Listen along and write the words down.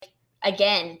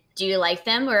Again, do you like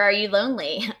them or are you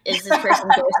lonely? Is this person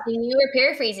ghosting you or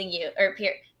paraphrasing you?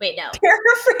 Wait, no.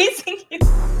 Paraphrasing you.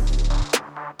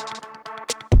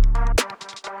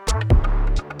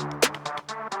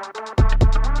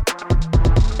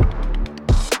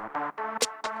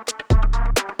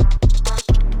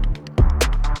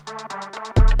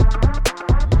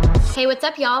 Hey, what's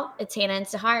up, y'all? It's Hannah and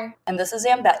Sahar. And this is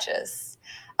Ambetches.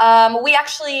 We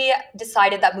actually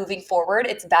decided that moving forward,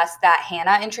 it's best that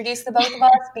Hannah introduce the both of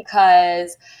us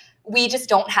because we just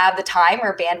don't have the time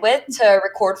or bandwidth to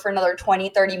record for another 20,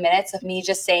 30 minutes of me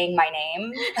just saying my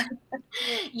name.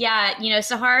 Yeah,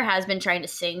 Sahar has been trying to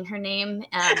sing her name.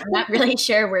 I'm not really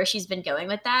sure where she's been going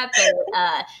with that,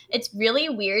 but it's really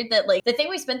weird that like the thing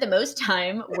we spent the most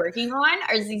time working on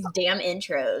are these damn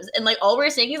intros. And like all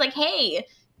we're saying is like, hey,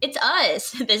 it's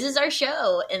us. This is our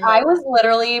show. And I was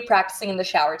literally practicing in the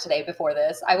shower today before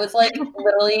this. I was like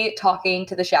literally talking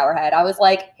to the shower head. I was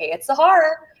like, hey, it's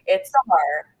Sahar. It's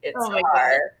Sahar. It's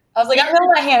Sahar. I was like, I'm going to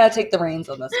let Hannah take the reins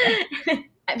on this one.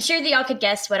 I'm sure that y'all could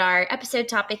guess what our episode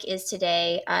topic is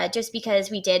today, just because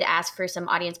we did ask for some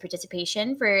audience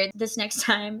participation for this next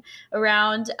time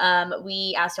around.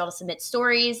 We asked y'all to submit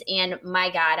stories, and my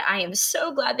God, I am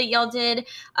so glad that y'all did.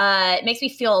 It makes me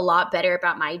feel a lot better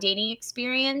about my dating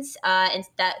experience, and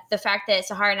that the fact that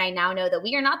Sahar and I now know that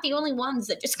we are not the only ones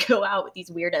that just go out with these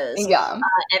weirdos. Yeah.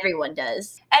 Everyone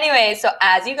does. Anyway, so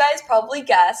as you guys probably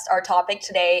guessed, our topic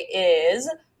today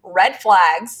is red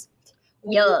flags.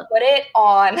 We put it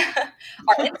on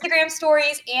our Instagram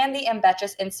stories and the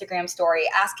Ambetches Instagram story,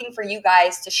 asking for you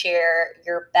guys to share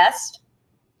your best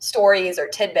stories or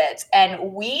tidbits.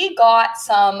 And we got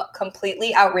some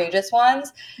completely outrageous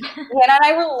ones. Hannah and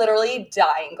I were literally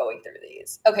dying going through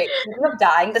these. Okay, speaking of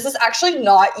dying, this is actually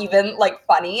not even like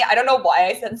funny. I don't know why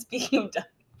I said speaking of dying,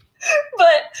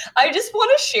 but I just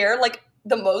want to share like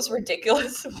the most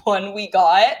ridiculous one we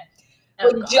got.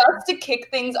 Just to kick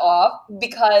things off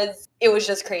because it was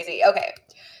just crazy. Okay.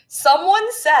 Someone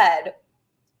said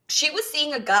she was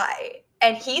seeing a guy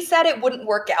and he said it wouldn't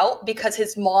work out because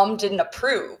his mom didn't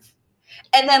approve.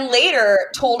 And then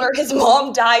later told her his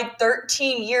mom died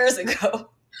 13 years ago.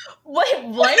 What?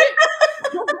 Oh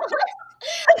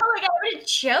my God, what a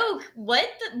joke. What?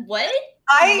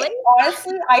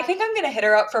 Honestly, I think I'm going to hit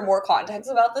her up for more context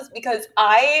about this because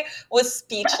I was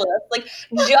speechless. Like,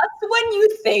 just when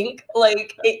you think,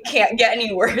 like, it can't get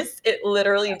any worse, it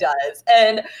literally does.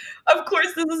 And, of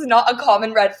course, this is not a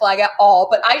common red flag at all,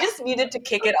 but I just needed to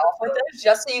kick it off with it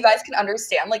just so you guys can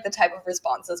understand, like, the type of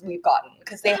responses we've gotten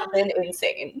because they have been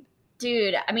insane.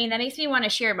 Dude, I mean, that makes me want to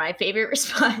share my favorite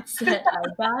response that I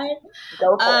got.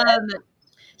 Go for it.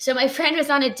 So my friend was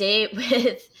on a date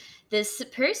with this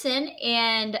person,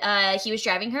 and he was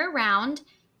driving her around.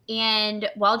 And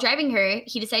while driving her,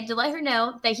 he decided to let her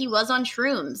know that he was on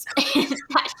shrooms and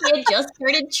that he had just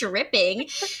started tripping.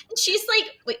 And she's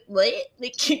like, "Wait, what?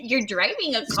 Like, you're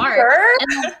driving a car?" Sure.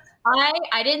 And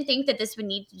I didn't think that this would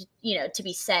need to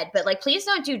be said, but like, please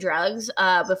don't do drugs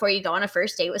before you go on a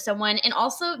first date with someone, and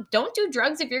also don't do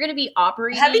drugs if you're going to be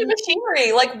operating heavy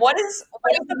machinery. Like, what is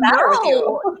the matter with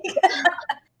you?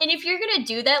 And if you're going to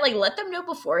do that, like, let them know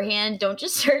beforehand. Don't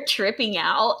just start tripping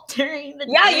out during the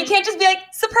date. You can't just be like,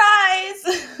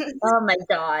 surprise. Oh my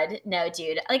God. No,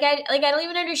 dude. Like I don't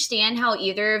even understand how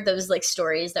either of those like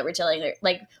stories that we're telling,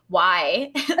 like,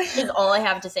 why is all I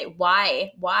have to say.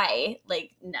 Why?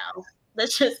 Like, no,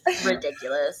 that's just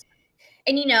ridiculous.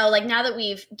 And, like, now that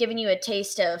we've given you a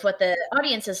taste of what the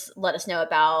audience has let us know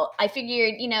about, I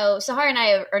figured, Sahar and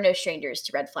I are no strangers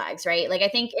to red flags, right? Like, I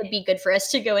think it'd be good for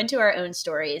us to go into our own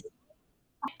stories.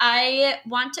 I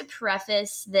want to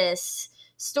preface this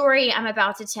story I'm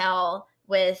about to tell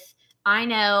with, I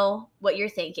know what you're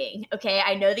thinking, okay?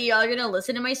 I know that y'all are going to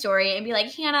listen to my story and be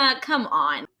like, Hannah, come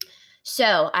on.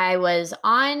 So I was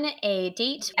on a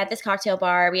date at this cocktail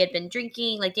bar. We had been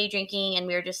drinking, like day drinking, and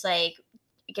we were just like,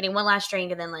 getting one last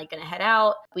drink and then like gonna head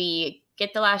out. We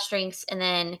get the last drinks and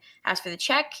then ask for the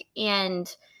check, and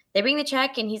they bring the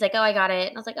check and he's like, "Oh, I got it."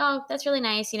 And I was like, "Oh, that's really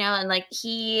nice," and like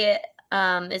he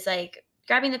is like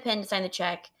grabbing the pen to sign the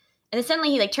check, and then suddenly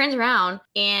he like turns around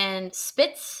and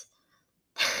spits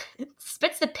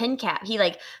the pen cap. He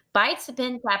like bites the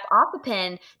pen cap off the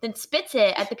pen, then spits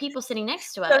it at the people sitting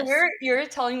next to us. So you're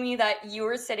telling me that you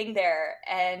were sitting there,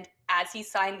 and as he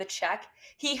signed the check,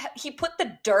 he put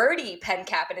the dirty pen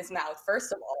cap in his mouth,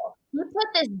 first of all. He put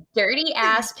this dirty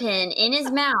ass pen in his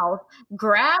mouth,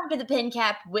 grabbed the pen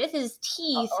cap with his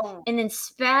teeth, and then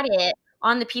spat it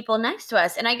on the people next to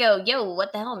us. And I go, "Yo,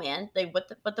 what the hell, man? Like, what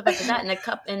the fuck is that?"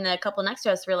 And the couple next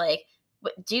to us were like,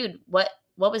 "Dude, what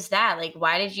was that? Like,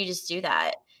 why did you just do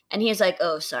that?" And he's like,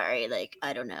 oh, sorry. Like,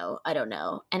 I don't know.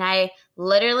 And I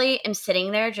literally am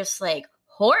sitting there just like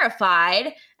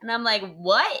horrified. And I'm like,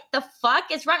 what the fuck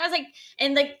is wrong? I was like,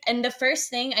 and the first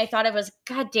thing I thought of was,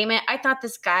 God damn it. I thought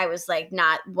this guy was like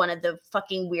not one of the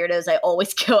fucking weirdos I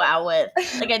always go out with.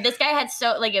 Like this guy had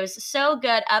it was so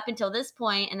good up until this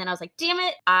point. And then I was like, damn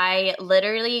it. I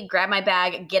literally grab my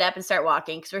bag, get up and start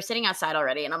walking because we're sitting outside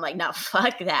already. And I'm like, no,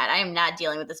 fuck that. I am not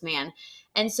dealing with this man.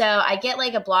 And so I get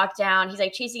like a block down. He's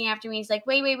like chasing after me. He's like,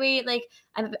 wait. Like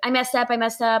I messed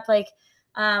up. Like,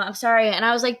 I'm sorry. And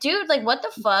I was like, dude, like, what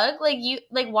the fuck? Like,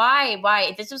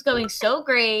 why? This was going so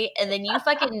great. And then you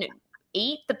fucking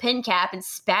ate the pin cap and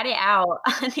spat it out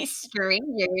on these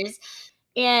strangers.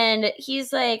 And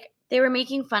he's like, they were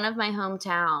making fun of my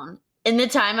hometown. In the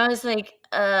time, I was like,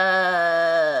 You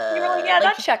were like, yeah, like,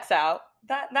 that checks out.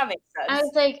 That makes sense. I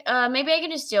was like, maybe I can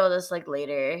just deal with this like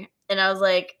later. And I was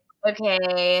like,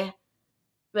 okay,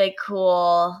 like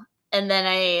cool. And then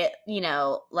I,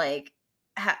 like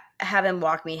have him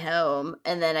walk me home.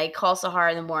 And then I call Sahar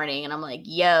in the morning and I'm like,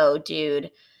 yo, dude,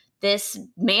 this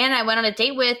man I went on a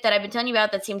date with that I've been telling you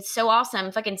about that seemed so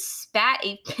awesome fucking spat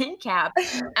a pin cap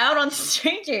out on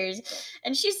strangers.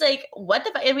 And she's like, what the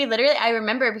fuck? And I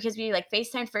remember because we like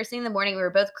FaceTimed first thing in the morning. We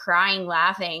were both crying,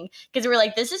 laughing because we were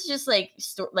like, this is just like,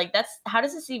 how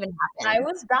does this even happen? I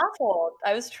was baffled.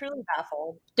 I was truly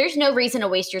baffled. There's no reason to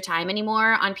waste your time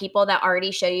anymore on people that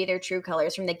already show you their true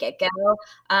colors from the get-go.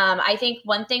 I think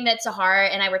one thing that Sahar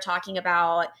and I were talking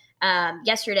about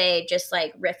yesterday, just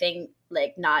like riffing,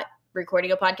 like not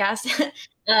recording a podcast,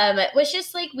 was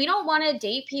just like, we don't want to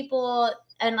date people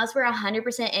unless we're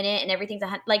 100% in it and everything's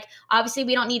like, obviously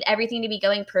we don't need everything to be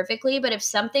going perfectly, but if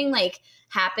something like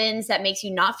happens that makes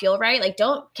you not feel right, like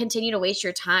don't continue to waste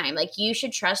your time. Like you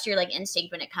should trust your like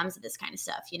instinct when it comes to this kind of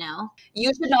stuff,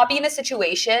 You should not be in a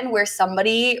situation where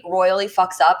somebody royally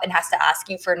fucks up and has to ask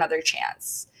you for another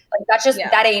chance. Like that's just,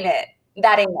 that ain't it.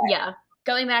 Yeah.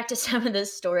 Going back to some of the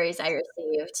stories I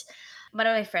received, one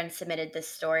of my friends submitted this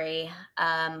story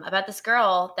about this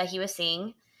girl that he was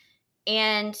seeing.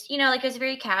 And, like it was a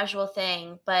very casual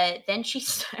thing, but then she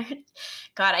started,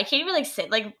 God, I can't even like say,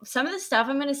 like some of the stuff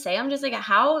I'm going to say, I'm just like,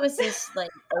 how is this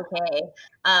like, okay.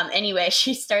 Anyway,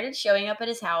 she started showing up at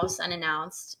his house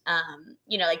unannounced.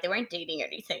 Like they weren't dating or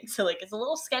anything. So like, it's a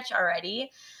little sketch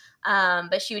already.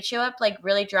 But she would show up like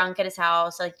really drunk at his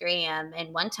house at like 3 a.m.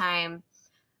 And one time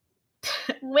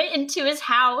went into his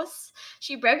house.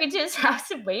 She broke into his house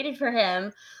and waited for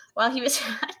him while he was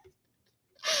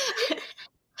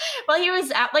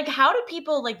out. Like, how do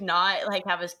people like not like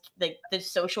have the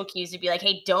social cues to be like,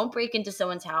 hey, don't break into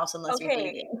someone's house unless you're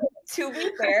dating? To be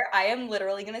fair, I am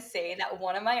literally gonna say that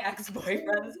one of my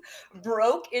ex-boyfriends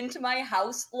broke into my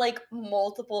house like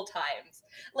multiple times.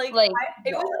 It was at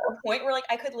the point where like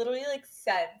I could literally like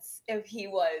sense if he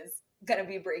was gonna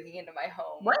be breaking into my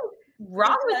home. What's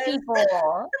wrong with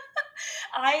people?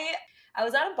 I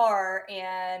was at a bar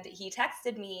and he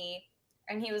texted me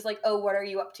and he was like, oh, what are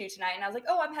you up to tonight? And I was like,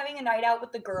 oh, I'm having a night out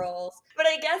with the girls. But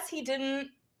I guess he didn't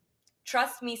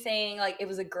trust me saying like it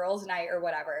was a girls' night or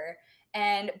whatever.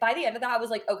 And by the end of that, I was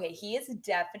like, okay, he is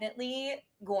definitely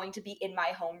going to be in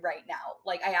my home right now.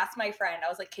 Like I asked my friend, I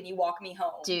was like, can you walk me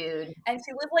home? Dude. And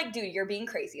she was like, dude, you're being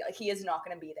crazy. Like he is not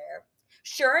going to be there.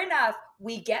 Sure enough,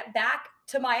 we get back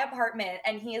to my apartment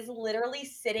and he is literally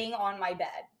sitting on my bed.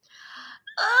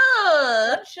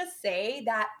 Let's just say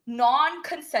that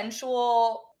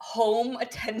non-consensual home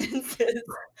attendances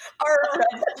are a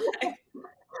red flag.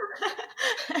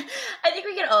 I think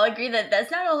we can all agree that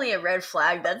that's not only a red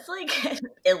flag, that's like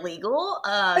illegal.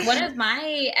 One of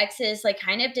my exes like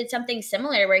kind of did something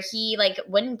similar where he like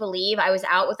wouldn't believe I was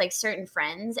out with like certain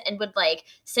friends and would like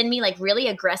send me like really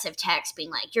aggressive texts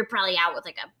being like, you're probably out with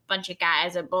like a bunch of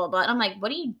guys and blah, blah, blah. And I'm like,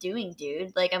 what are you doing,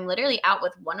 dude? Like I'm literally out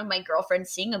with one of my girlfriends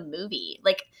seeing a movie.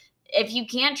 Like if you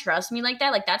can't trust me like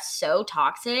that, like that's so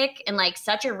toxic and like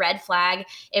such a red flag.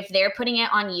 If they're putting it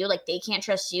on you, like they can't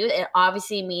trust you, it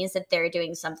obviously means that they're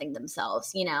doing something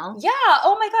themselves, Yeah.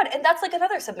 Oh my God. And that's like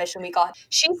another submission we got.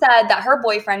 She said that her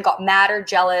boyfriend got mad or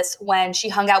jealous when she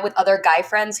hung out with other guy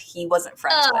friends he wasn't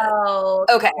friends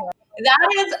with. Okay.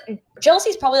 Jealousy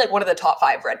is probably like one of the top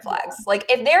 5 red flags. Like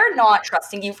if they're not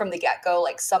trusting you from the get-go,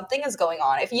 like something is going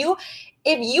on. If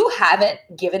you haven't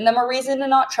given them a reason to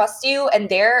not trust you and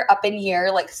they're up in here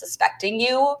like suspecting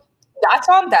you, that's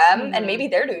on them. And maybe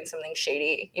they're doing something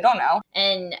shady. You don't know.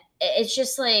 And it's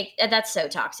just like, that's so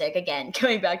toxic. Again,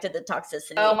 going back to the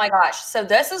toxicity. Oh my gosh. So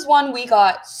this is one we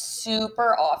got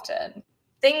super often.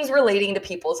 Things relating to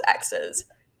people's exes.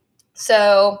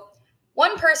 So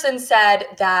one person said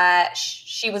that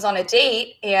she was on a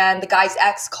date and the guy's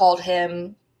ex called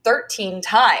him 13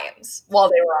 times while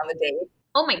they were on the date.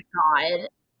 Oh my God,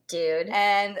 dude.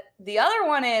 And the other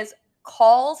one is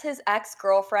calls his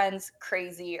ex-girlfriends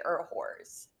crazy or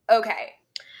whores. Okay.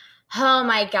 Oh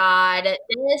my God.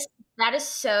 That is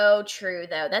so true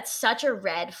though. That's such a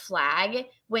red flag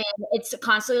when it's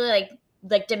constantly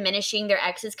like diminishing their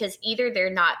exes because either they're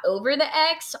not over the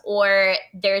ex or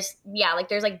there's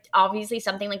like obviously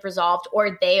something like resolved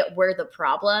or they were the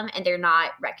problem and they're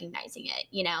not recognizing it,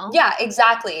 you know? Yeah,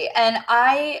 exactly. And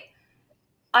I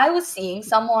was seeing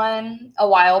someone a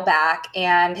while back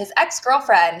and his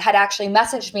ex-girlfriend had actually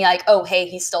messaged me like, oh, hey,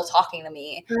 he's still talking to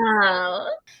me.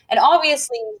 Oh. And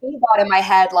obviously he thought in my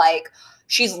head, like,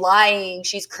 she's lying,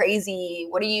 she's crazy.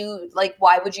 What do you, like,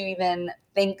 why would you even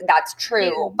think that's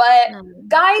true? But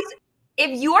guys,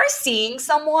 if you are seeing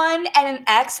someone and an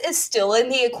ex is still in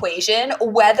the equation,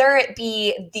 whether it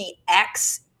be the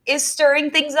ex is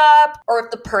stirring things up or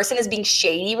if the person is being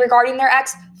shady regarding their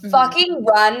ex, fucking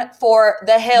run for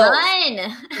the hills. Run.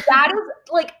 That is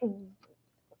like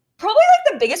probably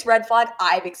like the biggest red flag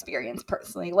I've experienced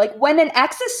personally. Like when an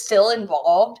ex is still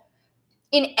involved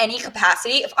in any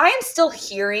capacity, if I am still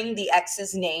hearing the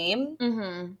ex's name,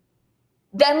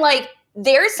 then like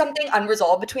there's something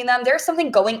unresolved between them. There's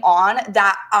something going on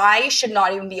that I should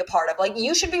not even be a part of. Like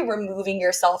you should be removing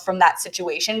yourself from that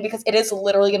situation because it is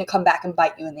literally going to come back and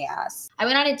bite you in the ass. I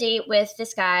went on a date with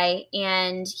this guy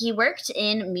and he worked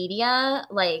in media,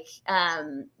 like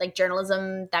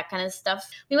journalism, that kind of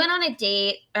stuff. We went on a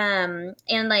date and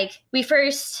like we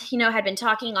first, had been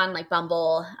talking on like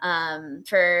Bumble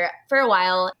for a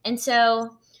while. And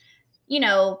so,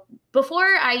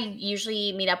 before I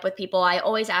usually meet up with people, I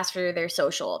always ask for their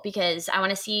social because I want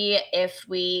to see if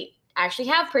we actually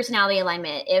have personality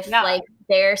alignment, if like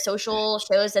their social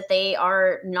shows that they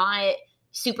are not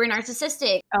super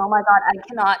narcissistic. Oh my God, I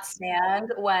cannot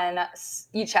stand when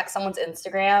you check someone's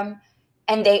Instagram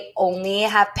and they only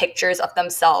have pictures of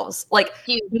themselves. Like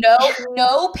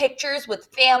no pictures with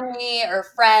family or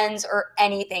friends or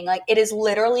anything. Like it is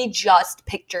literally just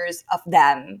pictures of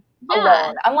them. Yeah.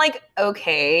 Alone. I'm like,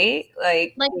 okay,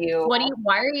 like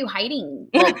why are you hiding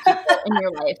people in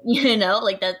your life?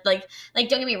 Like that, like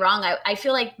don't get me wrong. I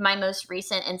feel like my most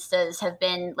recent instas have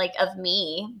been like of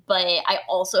me, but I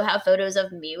also have photos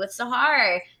of me with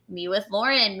Sahar, me with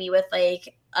Lauren, me with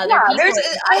like other people.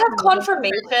 I have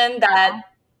confirmation that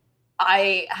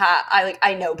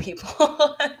I know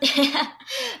people.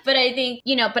 But I think,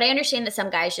 but I understand that some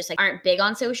guys just like aren't big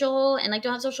on social and like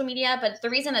don't have social media. But the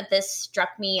reason that this struck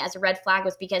me as a red flag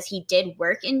was because he did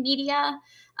work in media.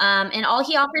 And all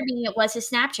he offered me was his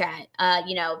Snapchat.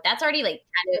 That's already like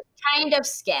kind of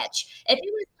sketch. If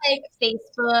it was like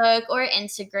Facebook or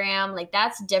Instagram, like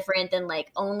that's different than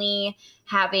like only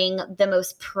having the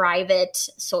most private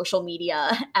social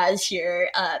media as your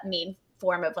main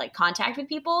form of like contact with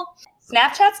people.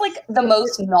 Snapchat's like the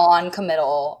most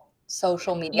non-committal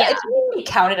social media. It shouldn't even be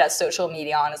counted as social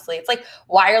media, honestly. It's like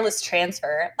wireless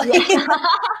transfer.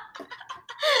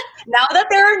 Now that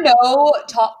there are no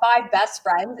top 5 best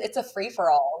friends, it's a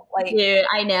free-for-all. Like, dude,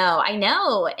 I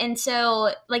know. And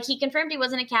so like he confirmed he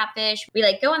wasn't a catfish. We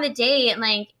like go on the date and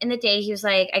like in the day he was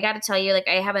like, I gotta tell you, like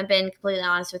I haven't been completely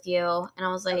honest with you. And I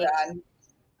was like,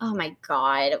 oh my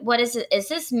God, what is it? Is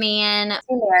this man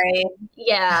married?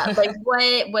 Yeah, like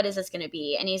what is this going to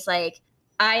be? And he's like,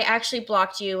 I actually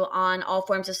blocked you on all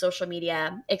forms of social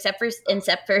media except for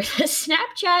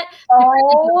Snapchat.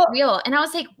 Oh, real. And I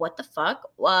was like, what the fuck?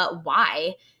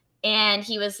 Why? And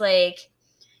he was like,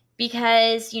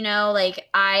 because like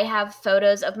I have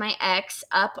photos of my ex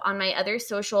up on my other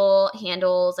social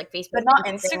handles like Facebook, but not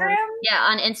Instagram. Yeah,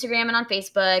 on Instagram and on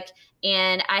Facebook,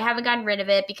 and I haven't gotten rid of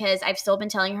it because I've still been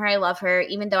telling her I love her,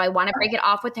 even though I want to break it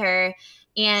off with her.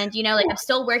 And like I'm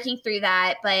still working through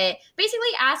that, but basically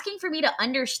asking for me to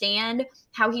understand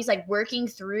how he's like working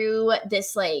through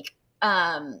this like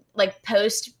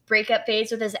post breakup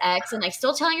phase with his ex and like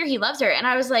still telling her he loves her. And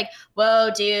I was like,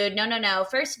 whoa, dude, no.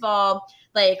 First of all,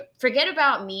 like, forget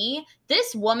about me.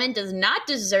 This woman does not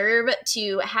deserve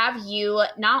to have you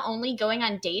not only going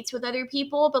on dates with other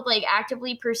people, but like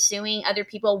actively pursuing other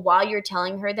people while you're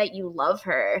telling her that you love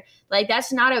her. Like,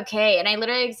 that's not okay. And I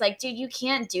literally was like, dude, you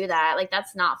can't do that. Like,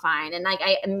 that's not fine. And like,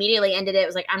 I immediately ended it. It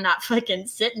was like, I'm not fucking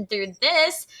sitting through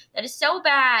this. That is so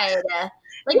bad.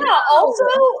 Like, yeah, also,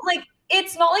 like,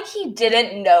 it's not like he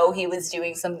didn't know he was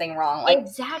doing something wrong. Like,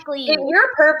 exactly. If you're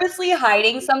purposely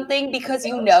hiding something because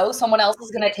you know someone else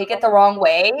is going to take it the wrong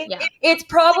way, it's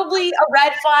probably a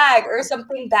red flag or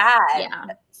something bad. Yeah.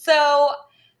 So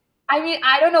I mean,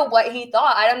 I don't know what he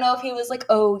thought. I don't know if he was like,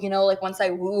 oh, you know, like once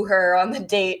I woo her on the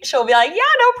date, she'll be like, yeah,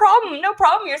 no problem, no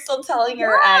problem. You're still telling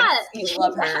your ex you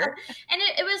love her. And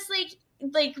it was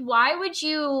like, why would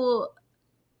you,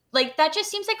 like, that just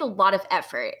seems like a lot of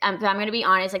effort. I'm going to be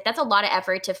honest. Like, that's a lot of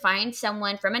effort to find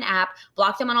someone from an app,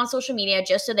 block them on social media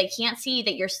just so they can't see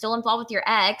that you're still involved with your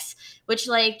ex, which,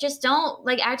 like, just don't,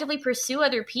 like, actively pursue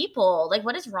other people. Like,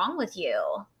 what is wrong with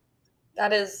you?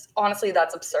 That is, honestly,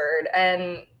 that's absurd.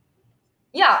 And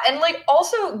yeah, and like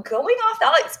also going off that,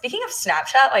 like speaking of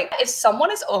Snapchat, like if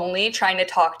someone is only trying to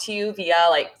talk to you via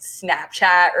like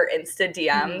Snapchat or Insta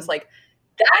DMs, like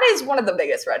that is one of the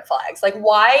biggest red flags. Like,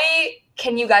 why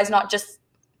can you guys not just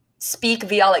speak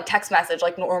via like text message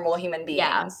like normal human beings?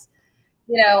 Yeah.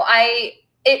 You know,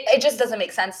 it just doesn't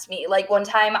make sense to me. Like one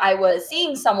time I was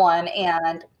seeing someone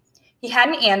and he had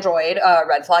an Android,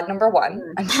 red flag number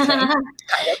one. I'm just kidding.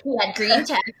 He had green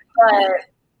tech. But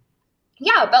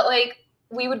yeah, but like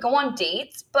we would go on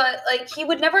dates, but like he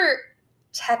would never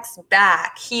text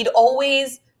back. He'd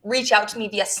always reach out to me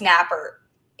via Snap or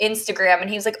Instagram, and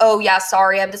he was like, oh yeah,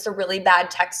 sorry, I'm just a really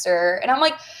bad texter. And I'm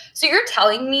like, so you're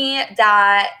telling me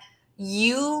that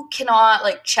you cannot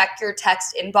like check your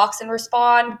text inbox and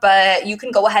respond, but you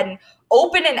can go ahead and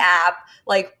open an app,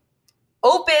 like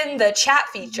open the chat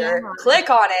feature, click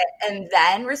on it, and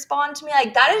then respond to me?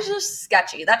 Like, that is just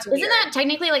sketchy. That's weird. Isn't that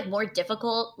technically like more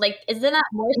difficult? Like, isn't that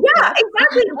more? Yeah,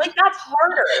 exactly. Like, that's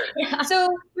harder. Yeah. So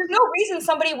there's no reason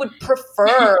somebody would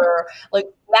prefer like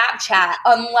Snapchat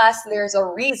unless there's a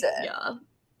reason. Yeah.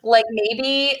 Like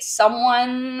maybe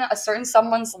a certain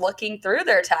someone's looking through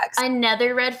their text.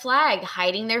 Another red flag,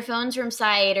 hiding their phones from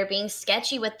sight or being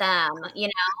sketchy with them, you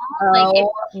know? Like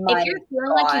if you're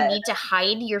feeling like you need to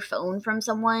hide your phone from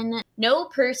someone, no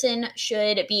person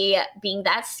should be being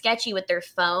that sketchy with their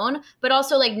phone, but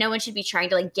also like no one should be trying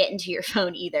to like get into your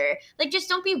phone either. Like just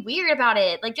don't be weird about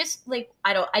it. Like just like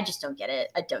I just don't get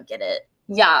it. I don't get it.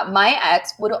 Yeah, my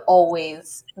ex would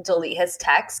always delete his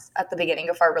texts at the beginning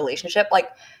of our relationship. Like,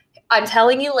 I'm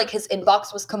telling you, like, his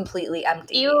inbox was completely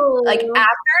empty. Ew. Like, after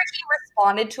he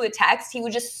responded to a text, he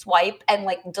would just swipe and,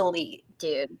 like, delete.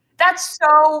 Dude. That's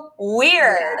so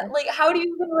weird. Yeah. Like, how do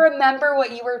you even remember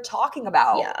what you were talking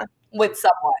about with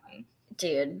someone?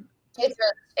 Dude.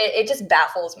 It just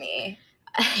baffles me.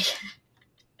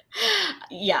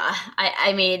 Yeah.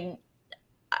 I mean,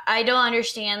 I don't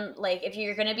understand, like, if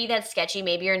you're going to be that sketchy,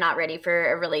 maybe you're not ready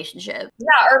for a relationship.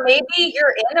 Yeah, or maybe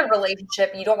you're in a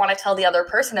relationship you don't want to tell the other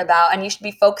person about, and you should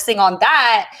be focusing on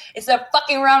that instead of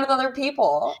fucking around with other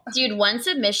people. Dude, one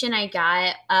submission I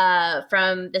got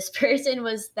from this person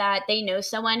was that they know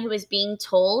someone who was being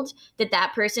told that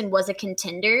that person was a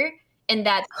contender and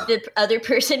that the other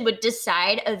person would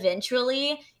decide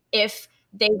eventually if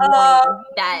they wanted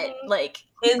that, like...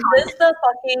 Is this the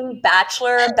fucking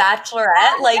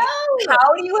bachelorette? Like,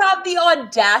 how do you have the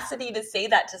audacity to say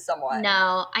that to someone?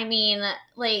 No, I mean,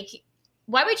 like,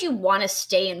 why would you want to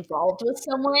stay involved with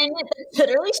someone that's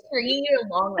literally stringing you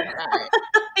along like that?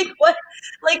 Like, what?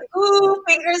 Like, ooh,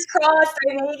 fingers crossed,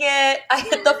 I make it. I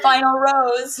hit the final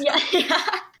rose.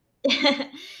 Yeah.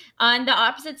 On the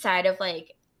opposite side of,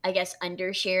 like, I guess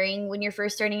undersharing when you're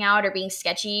first starting out or being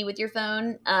sketchy with your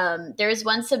phone. There was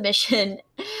one submission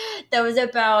that was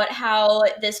about how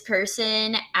this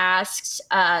person asked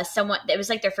someone, it was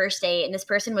like their first date, and this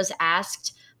person was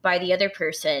asked by the other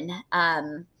person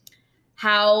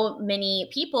how many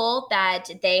people that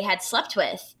they had slept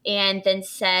with, and then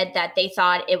said that they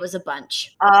thought it was a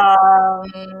bunch.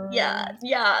 Yeah.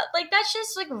 Like, that's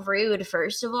just like rude,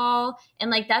 first of all.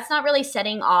 And like, that's not really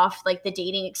setting off like the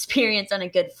dating experience on a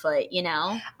good foot, you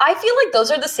know? I feel like those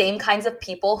are the same kinds of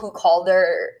people who call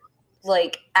their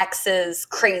like exes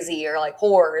crazy or like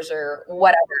whores or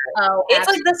whatever. Oh, it's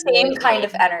like the same kind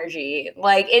of energy.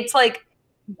 Like, it's like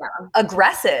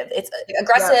aggressive. It's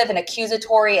aggressive and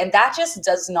accusatory, and that just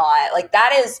does not, like,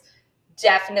 that is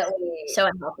definitely so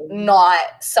unhealthy.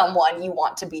 Not someone you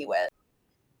want to be with.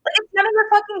 Like, it's none of your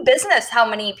fucking business how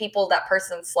many people that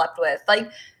person slept with. Like,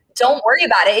 don't worry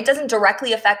about it. It doesn't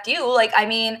directly affect you. Like, I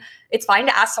mean, it's fine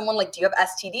to ask someone, like, do you have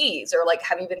STDs? Or, like,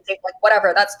 have you been sick? Like,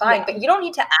 whatever, that's fine. Yeah. But you don't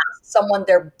need to ask someone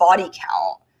their body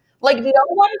count. Like, no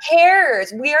one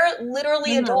cares. We are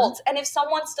literally adults. And if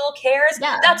someone still cares,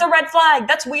 that's a red flag.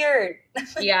 That's weird.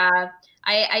 Yeah.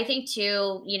 I think,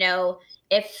 too, you know,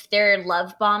 if they're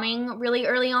love bombing really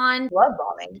early on. Love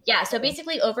bombing. Yeah. So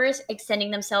basically overextending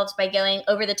themselves by going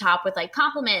over the top with like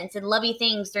compliments and lovey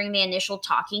things during the initial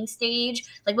talking stage.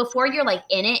 Like before you're like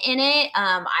in it.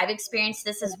 I've experienced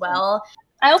this as well.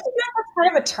 I also feel like that's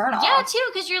kind of a turn off. Yeah, too,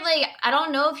 because you're like, I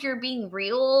don't know if you're being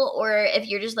real or if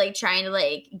you're just like trying to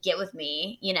like get with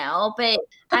me, you know? But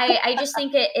I just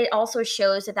think it also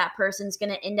shows that that person's going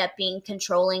to end up being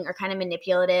controlling or kind of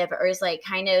manipulative, or is like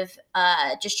kind of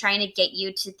just trying to get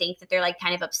you to think that they're like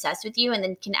kind of obsessed with you, and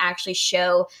then can actually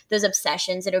show those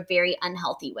obsessions in a very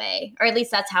unhealthy way. Or at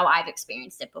least that's how I've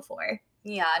experienced it before.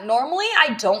 Yeah, normally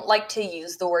I don't like to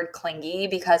use the word clingy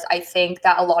because I think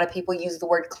that a lot of people use the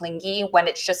word clingy when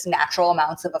it's just natural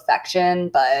amounts of affection,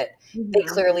 but they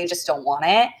clearly just don't want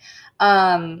it.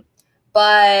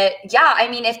 But yeah, I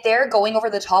mean, if they're going over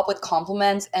the top with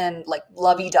compliments and like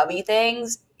lovey-dovey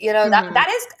things, you know, that's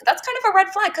kind of a red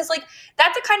flag, because like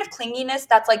that's a kind of clinginess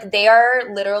that's like they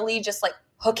are literally just like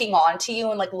hooking on to you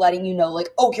and like letting you know like,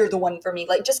 oh, you're the one for me,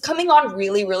 like just coming on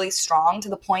really, really strong to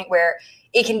the point where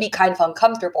it can be kind of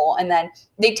uncomfortable, and then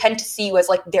they tend to see you as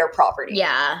like their property.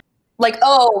 Yeah. Like,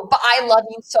 oh, but I love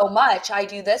you so much. I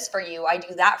do this for you. I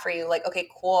do that for you. Like, okay,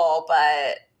 cool,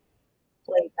 but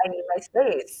like I need my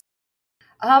space.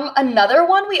 Another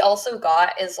one we also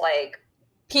got is like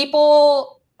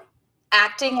people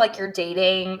acting like you're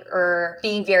dating or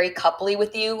being very coupley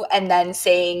with you and then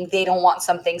saying they don't want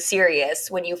something serious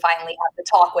when you finally have to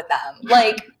talk with them.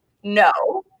 Like, no.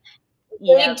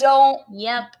 They don't.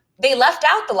 Yep. They left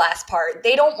out the last part.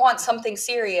 They don't want something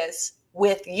serious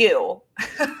with you.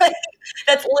 That's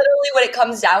literally what it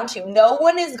comes down to. No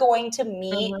one is going to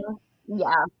meet.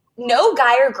 Yeah. No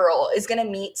guy or girl is going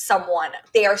to meet someone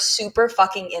they are super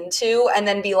fucking into and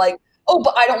then be like, oh,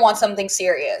 but I don't want something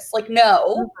serious. Like,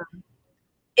 no.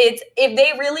 It's if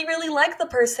they really, really like the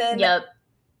person,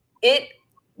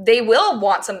 they will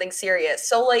want something serious.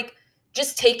 So like,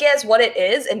 just take it as what it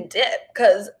is and dip,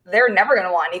 because they're never going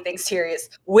to want anything serious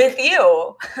with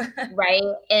you. Right.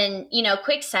 And, you know,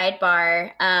 quick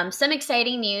sidebar, some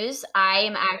exciting news. I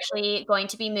am actually going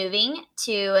to be moving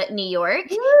to New York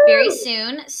very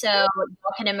soon. So you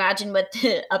can imagine what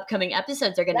the upcoming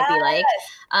episodes are going to be like.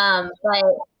 But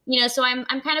you know, so I'm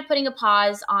kind of putting a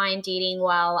pause on dating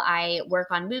while I work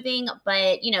on moving.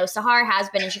 But, you know, Sahar has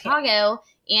been in Chicago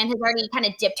and has already kind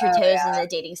of dipped her toes in the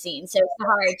dating scene. So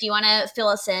Sahar, do you want to fill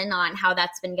us in on how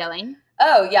that's been going?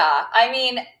 Oh, yeah. I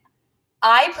mean,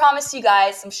 I promised you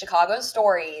guys some Chicago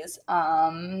stories.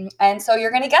 And so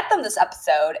you're going to get them this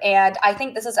episode. And I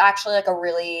think this is actually like a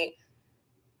really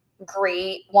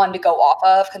great one to go off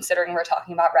of, considering we're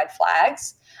talking about red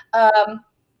flags.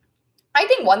 I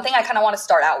think one thing I kind of want to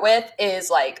start out with is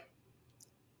like,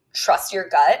 trust your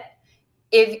gut.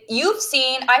 If you've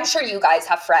seen, I'm sure you guys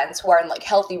have friends who are in like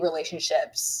healthy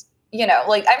relationships, you know,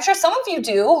 like I'm sure some of you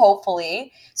do,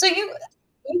 hopefully. So you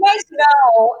guys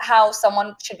know how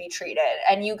someone should be treated,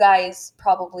 and you guys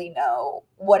probably know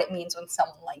what it means when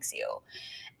someone likes you.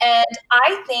 And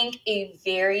I think a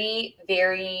very,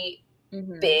 very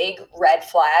big red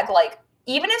flag, like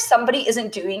even if somebody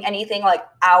isn't doing anything like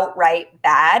outright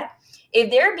bad, if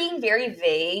they're being very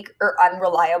vague or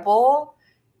unreliable,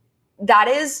 that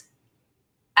is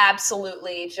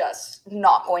absolutely just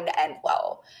not going to end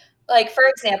well. Like, for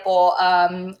example,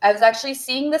 I was actually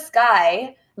seeing this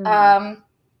guy,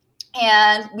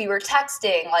 and we were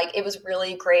texting. Like, it was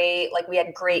really great. Like, we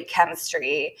had great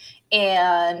chemistry,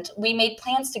 and we made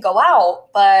plans to go out,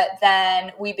 but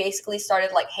then we basically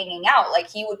started like hanging out. Like,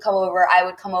 he would come over, I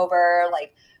would come over,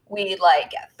 like we'd like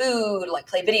get food, like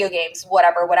play video games,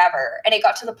 whatever. And it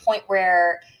got to the point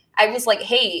where I was like,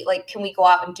 hey, like, can we go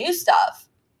out and do stuff?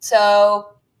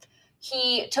 So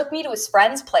he took me to his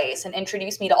friend's place and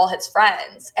introduced me to all his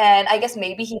friends. And I guess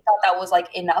maybe he thought that was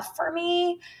like enough for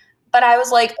me. But I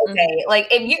was like, okay, like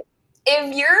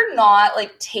if you're not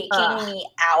like taking me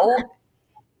out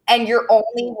and you're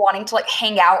only wanting to like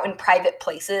hang out in private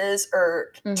places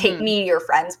or take me to your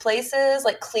friends' places,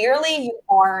 like clearly you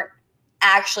aren't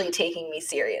actually taking me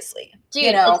seriously. Dude,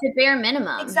 you know? it's the bare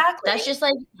minimum. Exactly. That's just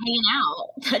like hanging out.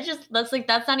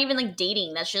 That's not even like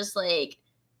dating. That's just like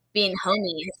being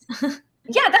homies.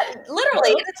 Yeah, that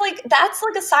literally, it's like that's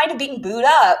like a sign of being booed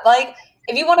up. Like,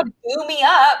 if you want to boo me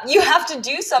up, you have to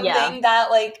do something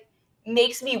that like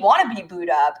makes me want to be booed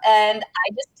up. And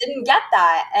I just didn't get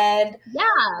that. And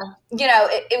you know,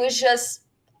 it was just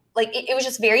like it was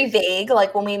just very vague.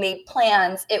 Like when we made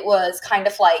plans, it was kind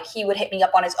of like he would hit me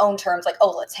up on his own terms, like, oh,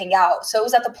 let's hang out. So it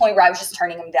was at the point where I was just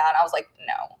turning him down. I was like,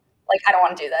 no, like I don't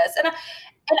want to do this. And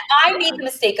I made the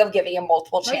mistake of giving him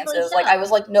multiple chances. Like I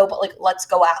was like, no, but like let's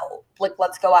go out. Like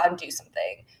let's go out and do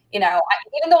something. You know,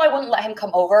 even though I wouldn't let him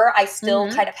come over, I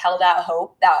still kind of held out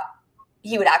hope that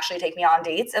he would actually take me on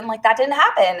dates, and like that didn't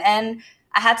happen, and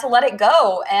I had to let it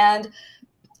go. And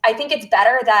I think it's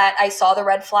better that I saw the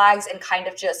red flags and kind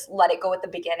of just let it go at the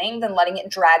beginning than letting it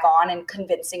drag on and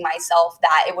convincing myself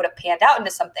that it would have panned out into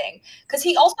something. Because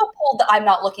he also pulled the "I'm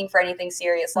not looking for anything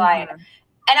serious" line. Mhm.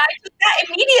 And I took that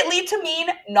immediately to mean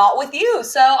not with you.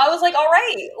 So I was like, all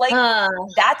right, like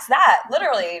that's that.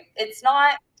 Literally. It's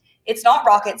not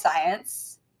rocket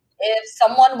science. If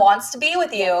someone wants to be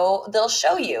with you, they'll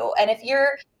show you. And if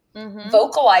you're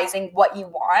vocalizing what you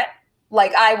want,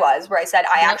 like I was, where I said,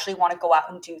 I actually want to go out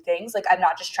and do things. Like, I'm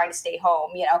not just trying to stay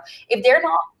home, you know? If they're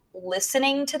not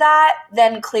listening to that,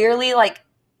 then clearly, like,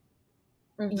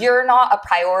 you're not a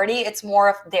priority. It's more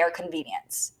of their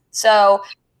convenience. So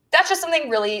that's just something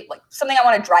really, like, something I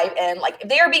want to drive in. Like, if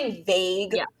they are being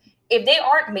vague, if they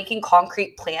aren't making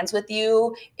concrete plans with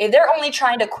you, if they're only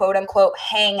trying to quote unquote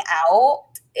hang out,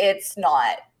 it's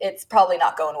probably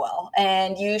not going well.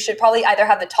 And you should probably either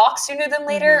have the talk sooner than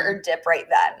later or dip right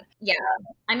then. Yeah.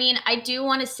 I mean, I do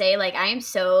want to say, like, I am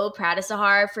so proud of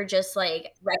Sahar for just,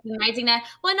 like, recognizing that.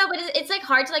 Well, no, but it's like,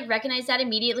 hard to, like, recognize that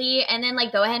immediately and then,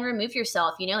 like, go ahead and remove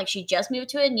yourself, you know? Like, she just moved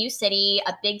to a new city,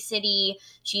 a big city.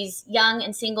 She's young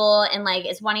and single and, like,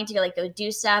 is wanting to, like, go do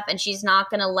stuff, and she's not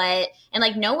gonna let – and,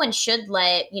 like, no one should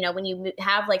let, you know, when you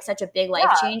have, like, such a big life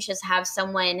change, just have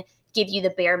someone – give you the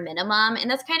bare minimum. And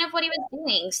that's kind of what he was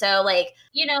doing. So, like,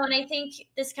 you know, and I think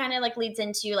this kind of, like, leads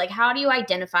into, like, how do you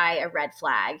identify a red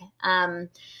flag?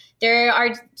 There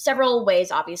are several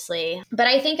ways, obviously, but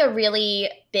I think a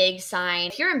really big sign,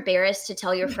 if you're embarrassed to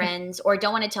tell your friends or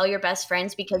don't want to tell your best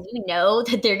friends because you know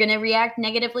that they're going to react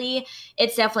negatively,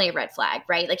 it's definitely a red flag,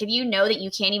 right? Like, if you know that you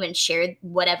can't even share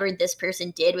whatever this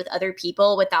person did with other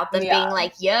people without them being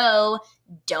like, yo,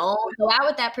 don't go out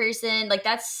with that person. Like,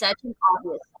 that's such an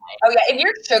obvious sign. Oh yeah, if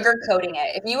you're sugarcoating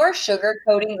it, if you are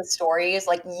sugarcoating the stories,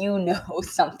 like, you know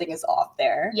something is off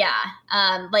there. Yeah.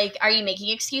 Like, are you making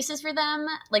excuses for them?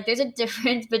 Like, there's a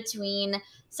difference between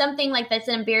something like that's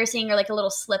embarrassing or like a little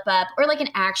slip up or like an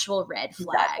actual red flag.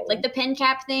 Exactly. Like the pin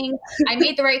cap thing, I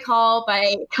made the right call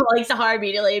by calling Sahar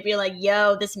immediately and being like,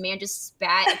 yo, this man just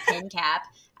spat a pin cap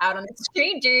out on the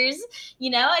strangers, you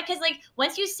know? Because, like,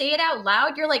 once you say it out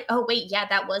loud, you're like, oh, wait, yeah,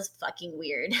 that was fucking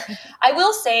weird. I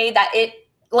will say that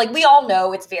like, we all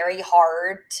know it's very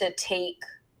hard to take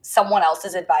someone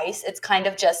else's advice. It's kind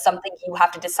of just something you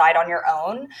have to decide on your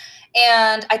own.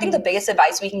 And I think the biggest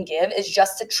advice we can give is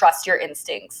just to trust your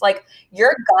instincts. Like,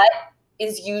 your gut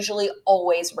is usually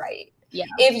always right. Yeah.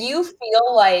 If you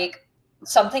feel like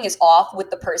something is off with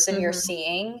the person you're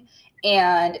seeing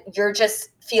and you're just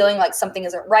feeling like something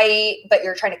isn't right, but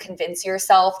you're trying to convince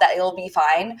yourself that it'll be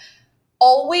fine,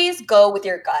 always go with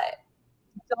your gut.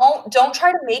 Don't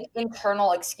try to make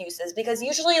internal excuses, because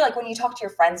usually, like, when you talk to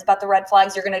your friends about the red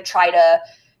flags, you're going to try to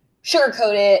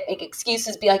sugarcoat it, make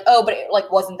excuses, be like, oh, but it,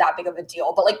 like, wasn't that big of a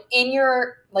deal. But, like, in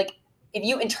your, like, if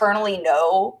you internally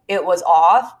know it was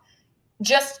off,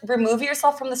 just remove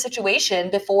yourself from the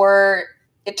situation before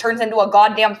it turns into a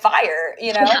goddamn fire,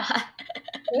 you know? Yeah.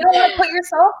 You don't want to put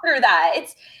yourself through that.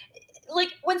 It's like,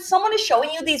 when someone is showing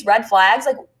you these red flags,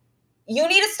 like, you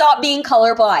need to stop being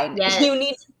colorblind. Yes. You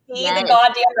need to see the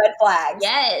goddamn red flags.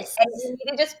 Yes. And you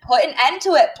need to just put an end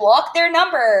to it. Block their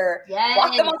number. Yes.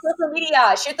 Block them on social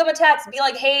media. Shoot them a text. Be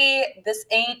like, hey, this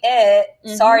ain't it.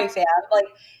 Sorry, fam. Like,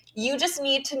 you just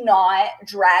need to not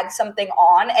drag something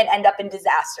on and end up in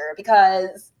disaster,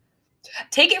 because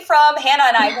take it from Hannah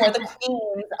and I, who are the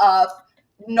queens of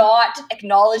not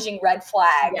acknowledging red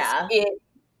flags. Yeah. It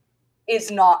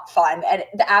is not fun. And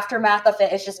the aftermath of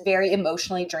it is just very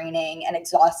emotionally draining and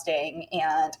exhausting.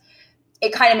 And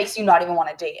it kind of makes you not even want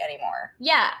to date anymore.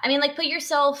 Yeah. I mean, like, put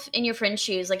yourself in your friend's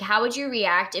shoes. Like, how would you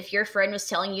react if your friend was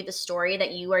telling you the story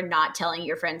that you are not telling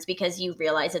your friends because you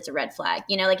realize it's a red flag?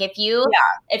 You know, like, if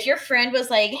your friend was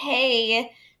like,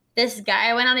 hey, this guy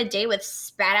I went on a date with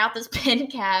spat out this pin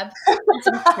cap on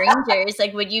some strangers,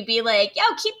 like, would you be like, yo,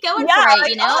 keep going for it, like,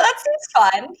 you know? Oh, that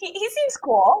seems fun. He seems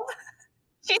cool.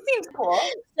 She seems cool.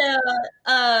 So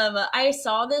I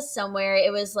saw this somewhere.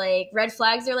 It was like, red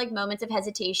flags are like moments of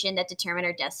hesitation that determine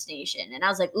our destination. And I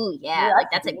was like, ooh, yeah, like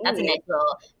that's a nice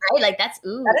little, right? Like, that's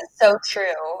ooh. That is so true.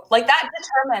 Like, that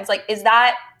determines, like, is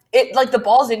that it? Like, the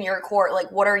ball's in your court.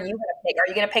 Like, what are you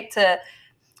gonna pick?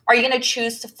 Are you gonna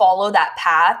choose to follow that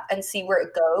path and see where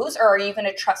it goes, or are you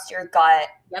gonna trust your gut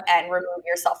and remove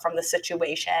yourself from the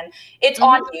situation? It's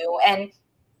on you. And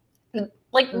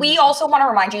like, we also want to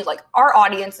remind you, like, our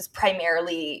audience is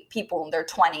primarily people in their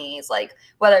 20s, like,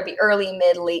 whether it be early,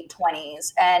 mid, late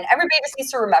 20s. And everybody just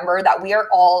needs to remember that we are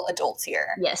all adults here.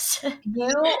 Yes. We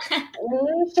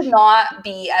should not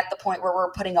be at the point where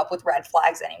we're putting up with red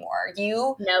flags anymore.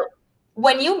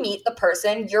 When you meet the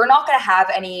person, you're not going to have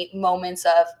any moments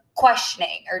of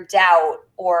questioning or doubt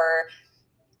or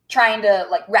trying to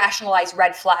like rationalize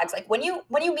red flags. Like when you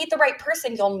meet the right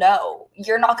person, you'll know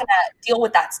you're not going to deal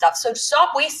with that stuff. So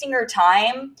stop wasting your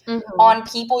time on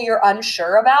people you're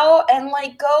unsure about, and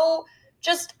like go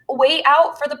just wait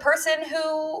out for the person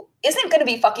who isn't going to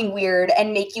be fucking weird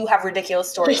and make you have ridiculous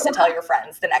stories to tell your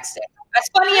friends the next day. As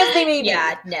funny as they may be.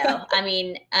 Yeah, no. I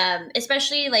mean,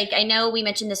 especially like I know we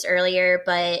mentioned this earlier,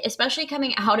 but especially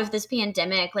coming out of this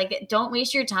pandemic, like don't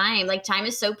waste your time. Like time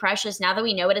is so precious now that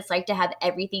we know what it's like to have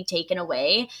everything taken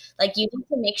away. Like you need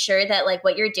to make sure that like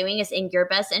what you're doing is in your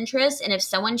best interest. And if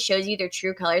someone shows you their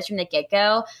true colors from the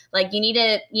get-go, like you need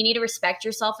to respect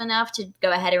yourself enough to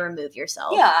go ahead and remove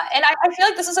yourself. Yeah, and I feel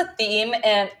like this is a theme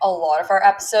in a lot of our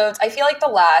episodes. I feel like the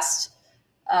last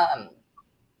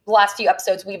few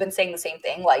episodes we've been saying the same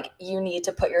thing, like you need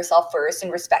to put yourself first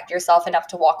and respect yourself enough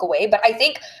to walk away. But I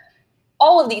think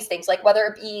all of these things, like whether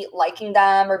it be liking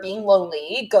them or being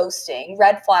lonely, ghosting,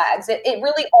 red flags, it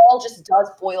really all just does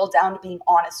boil down to being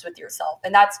honest with yourself.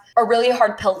 And that's a really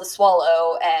hard pill to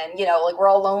swallow. And like we're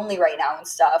all lonely right now and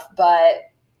stuff, but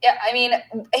yeah, I mean,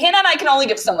 Hannah and I can only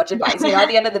give so much advice. At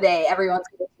the end of the day, everyone's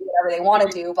going to do whatever they want to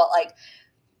do, but like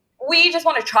we just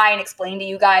want to try and explain to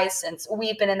you guys, since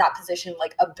we've been in that position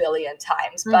like a billion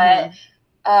times. But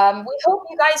we hope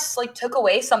you guys like took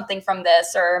away something from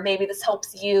this, or maybe this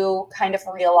helps you kind of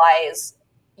realize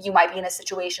you might be in a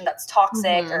situation that's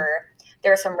toxic, or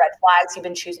there are some red flags you've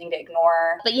been choosing to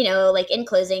ignore. But, like in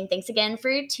closing, thanks again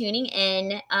for tuning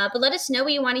in. But let us know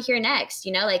what you want to hear next.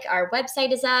 Like our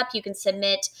website is up. You can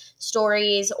submit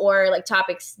stories or like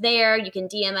topics there. You can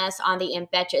DM us on the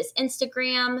Ambetches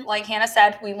Instagram. Like Hannah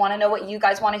said, we want to know what you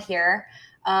guys want to hear.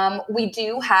 We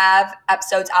do have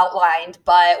episodes outlined,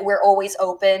 but we're always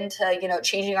open to,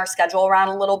 changing our schedule around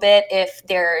a little bit if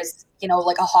there's,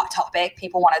 like a hot topic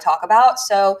people want to talk about.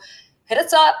 So hit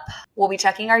us up. We'll be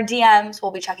checking our DMs.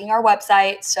 We'll be checking our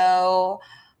website. So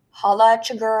holla at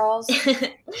you girls.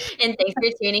 And thanks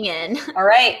for tuning in. All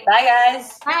right. Bye,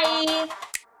 guys. Bye.